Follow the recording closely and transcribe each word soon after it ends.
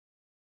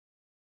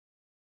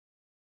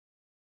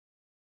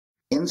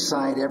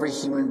Inside every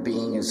human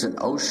being is an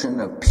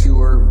ocean of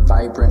pure,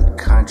 vibrant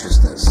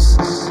consciousness.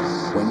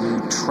 When you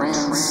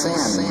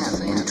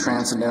transcend in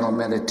transcendental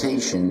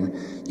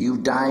meditation, you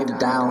dive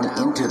down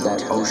into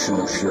that ocean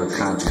of pure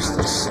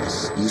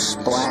consciousness. You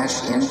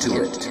splash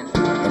into it,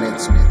 and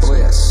it's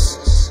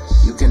bliss.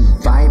 You can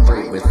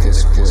vibrate with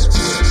this bliss.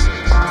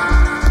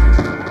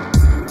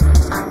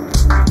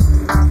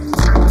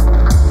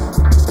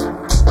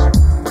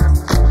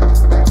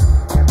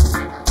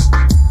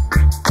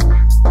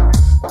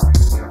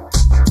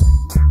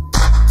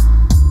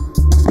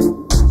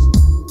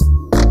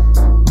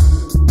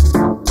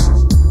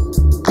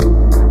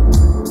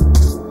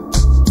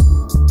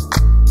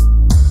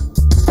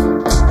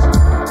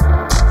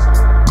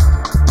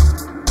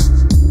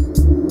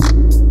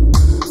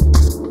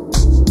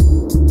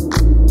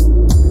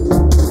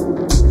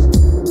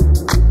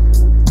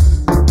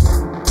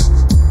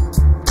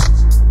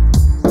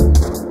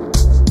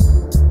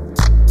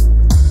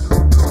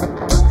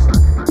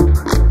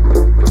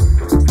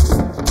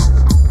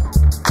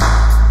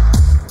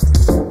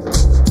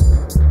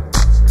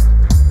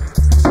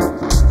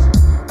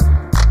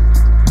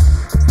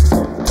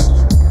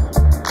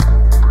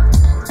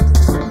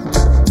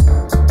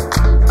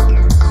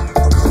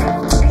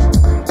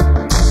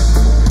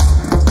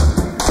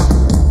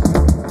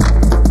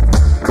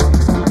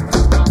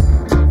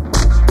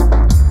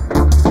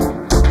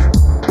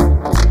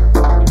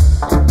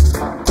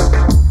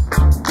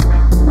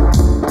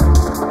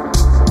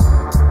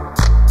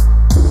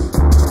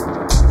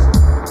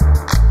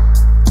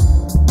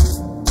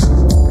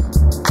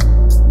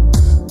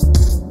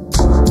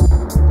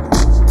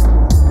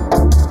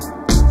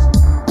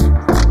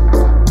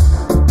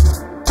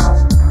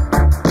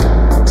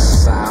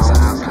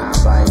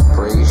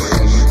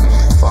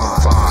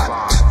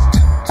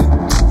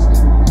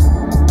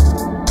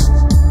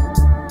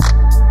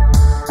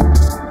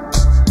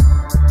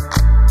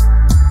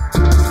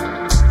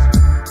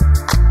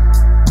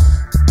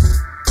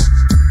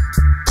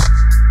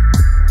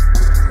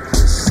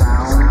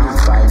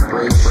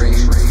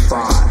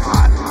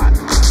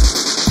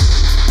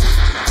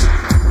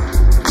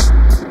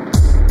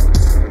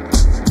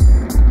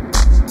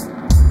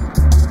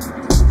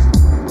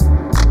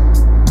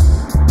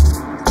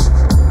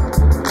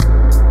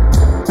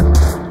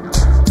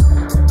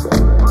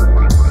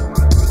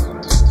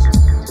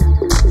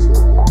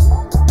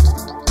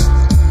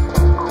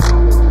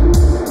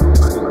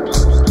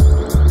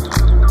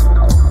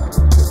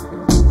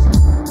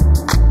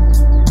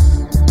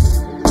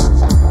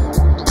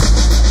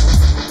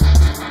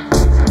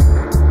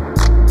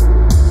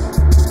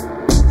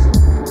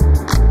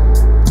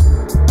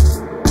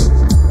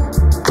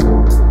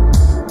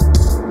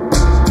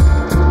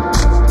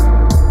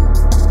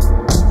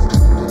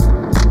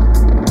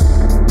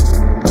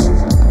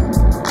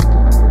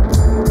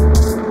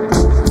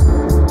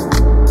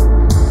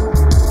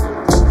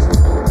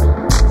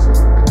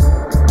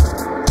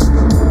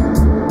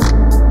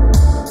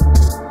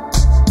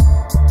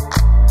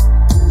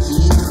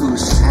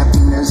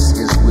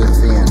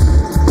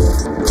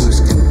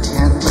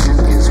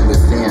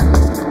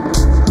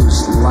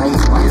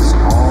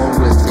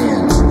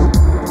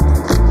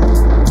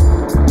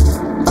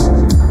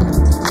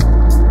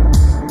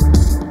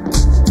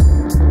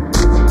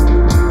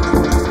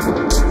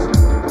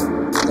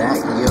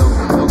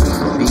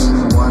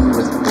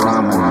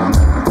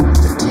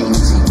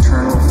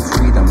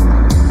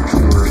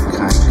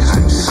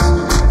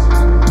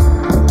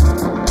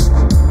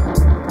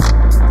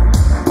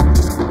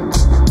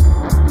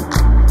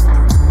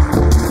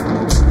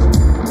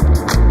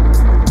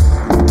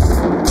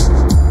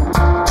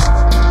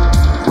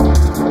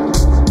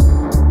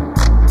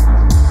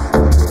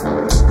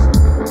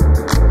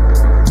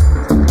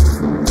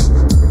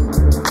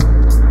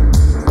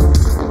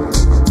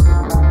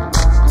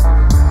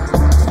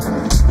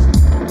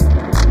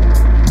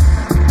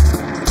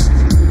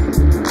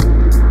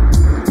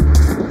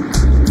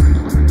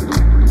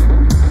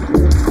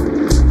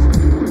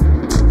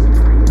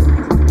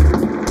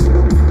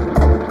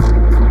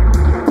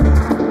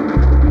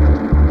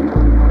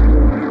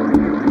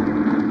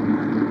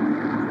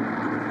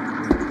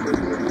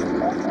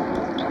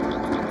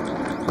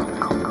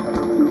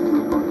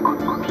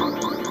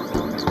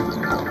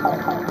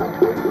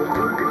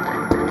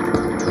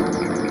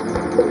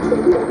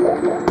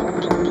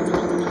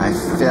 I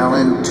fell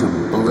into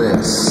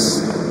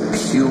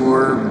bliss,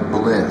 pure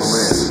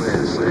bliss,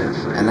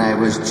 and I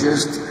was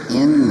just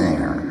in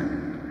there.